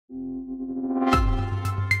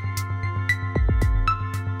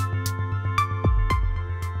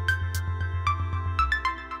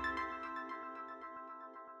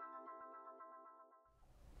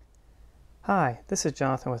Hi, this is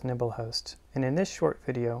Jonathan with NimbleHost, and in this short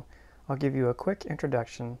video, I'll give you a quick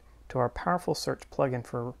introduction to our powerful search plugin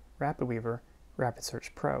for RapidWeaver,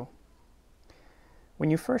 RapidSearch Pro.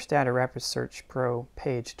 When you first add a RapidSearch Pro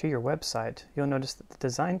page to your website, you'll notice that the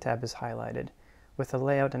Design tab is highlighted with the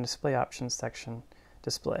Layout and Display Options section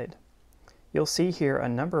displayed. You'll see here a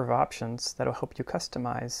number of options that will help you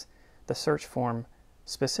customize the search form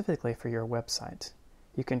specifically for your website.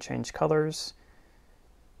 You can change colors,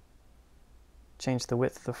 change the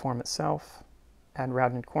width of the form itself, add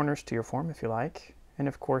rounded corners to your form if you like, and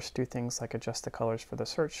of course do things like adjust the colors for the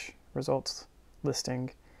search results listing,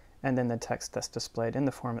 and then the text that's displayed in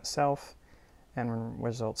the form itself and when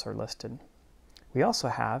results are listed. We also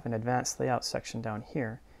have an advanced layout section down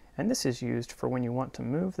here, and this is used for when you want to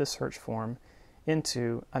move the search form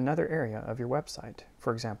into another area of your website,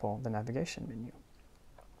 for example, the navigation menu.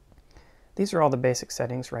 These are all the basic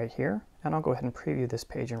settings right here, and I'll go ahead and preview this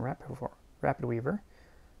page in RapidWeaver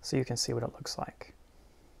so you can see what it looks like.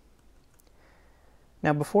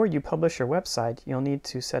 Now before you publish your website, you'll need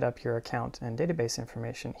to set up your account and database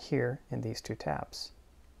information here in these two tabs.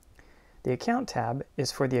 The Account tab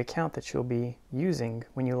is for the account that you'll be using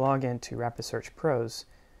when you log into RapidSearch Pro's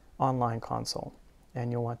online console,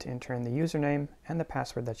 and you'll want to enter in the username and the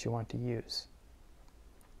password that you want to use.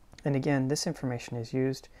 And again, this information is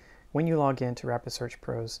used when you log into RapidSearch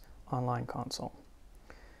Pro's online console.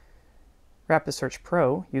 RapidSearch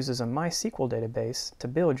Pro uses a MySQL database to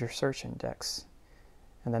build your search index.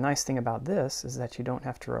 And the nice thing about this is that you don't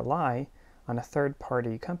have to rely on a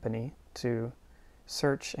third-party company to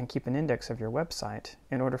search and keep an index of your website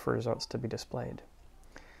in order for results to be displayed.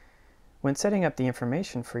 When setting up the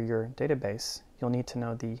information for your database, you'll need to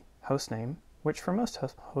know the host name, which for most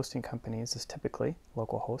hosting companies is typically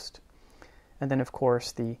localhost, and then of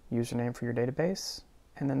course the username for your database,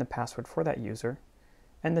 and then the password for that user,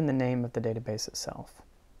 and then the name of the database itself.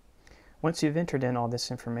 Once you've entered in all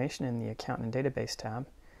this information in the Account and Database tab,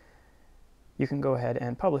 you can go ahead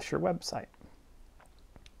and publish your website.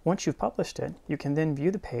 Once you've published it, you can then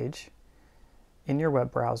view the page in your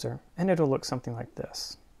web browser, and it'll look something like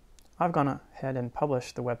this. I've gone ahead and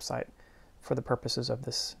published the website for the purposes of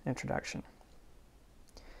this introduction.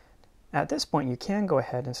 At this point, you can go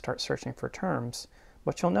ahead and start searching for terms,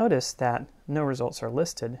 but you'll notice that no results are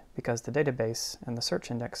listed because the database and the search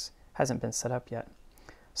index hasn't been set up yet.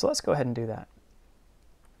 So let's go ahead and do that.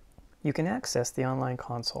 You can access the online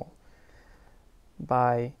console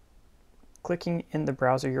by clicking in the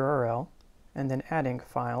browser URL and then adding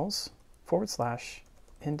files /index.php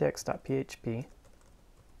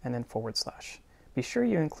and then /. Be sure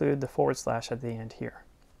you include the / at the end here.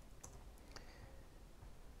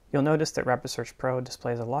 You'll notice that RapidSearch Pro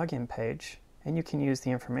displays a login page, and you can use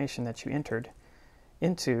the information that you entered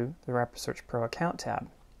into the RapidSearch Pro Account tab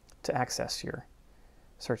to access your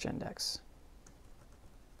search index.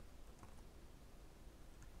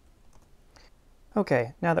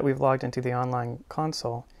 Okay, now that we've logged into the online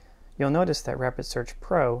console, you'll notice that RapidSearch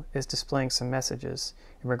Pro is displaying some messages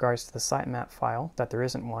in regards to the sitemap file, that there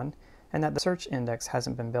isn't one, and that the search index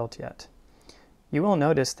hasn't been built yet. You will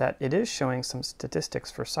notice that it is showing some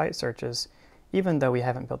statistics for site searches, even though we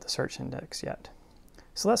haven't built the search index yet.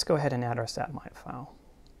 So let's go ahead and add our sitemap file.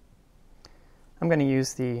 I'm going to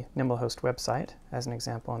use the NimbleHost website as an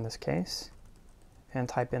example in this case, and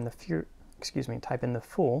type in the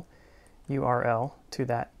full URL to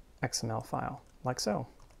that XML file, like so.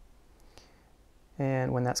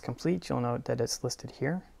 And when that's complete, you'll note that it's listed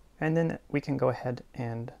here, and then we can go ahead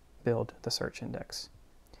and build the search index.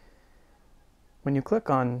 When you click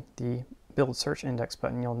on the Build Search Index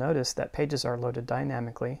button, you'll notice that pages are loaded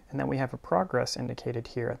dynamically and that we have a progress indicated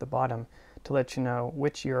here at the bottom to let you know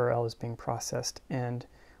which URL is being processed and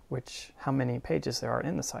how many pages there are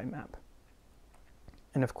in the sitemap.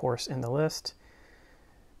 And of course, in the list,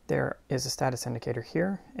 there is a status indicator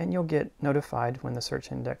here, and you'll get notified when the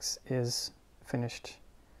search index is finished.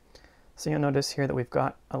 So you'll notice here that we've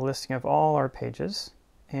got a listing of all our pages,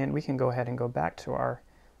 and we can go ahead and go back to our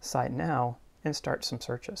site now and start some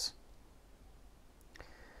searches.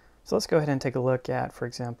 So let's go ahead and take a look at, for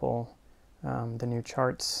example, the new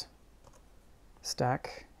charts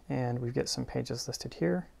stack, and we've got some pages listed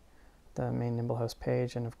here, the main NimbleHost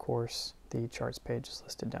page, and of course the charts page is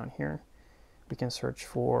listed down here. We can search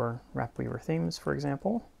for RapidWeaver themes, for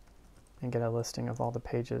example, and get a listing of all the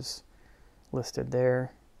pages listed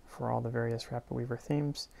there for all the various RapidWeaver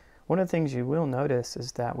themes. One of the things you will notice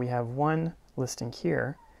is that we have one listing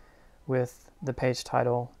here with the page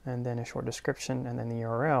title and then a short description and then the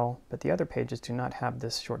URL, but the other pages do not have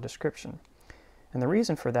this short description. And the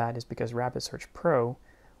reason for that is because RapidSearch Pro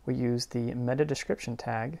will use the meta description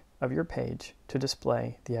tag of your page to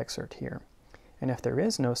display the excerpt here. And if there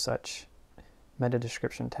is no such meta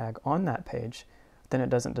description tag on that page, then it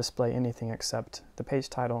doesn't display anything except the page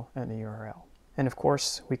title and the URL. And of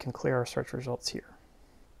course, we can clear our search results here.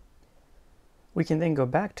 We can then go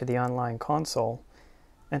back to the online console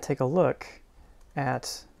and take a look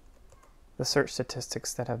at the search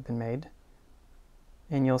statistics that have been made.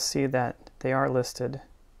 And you'll see that they are listed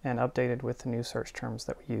and updated with the new search terms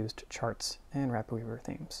that we used, charts and RapidWeaver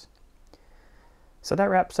themes. So that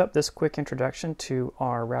wraps up this quick introduction to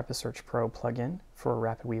our RapidSearch Pro plugin for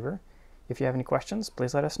RapidWeaver. If you have any questions,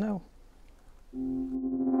 please let us know.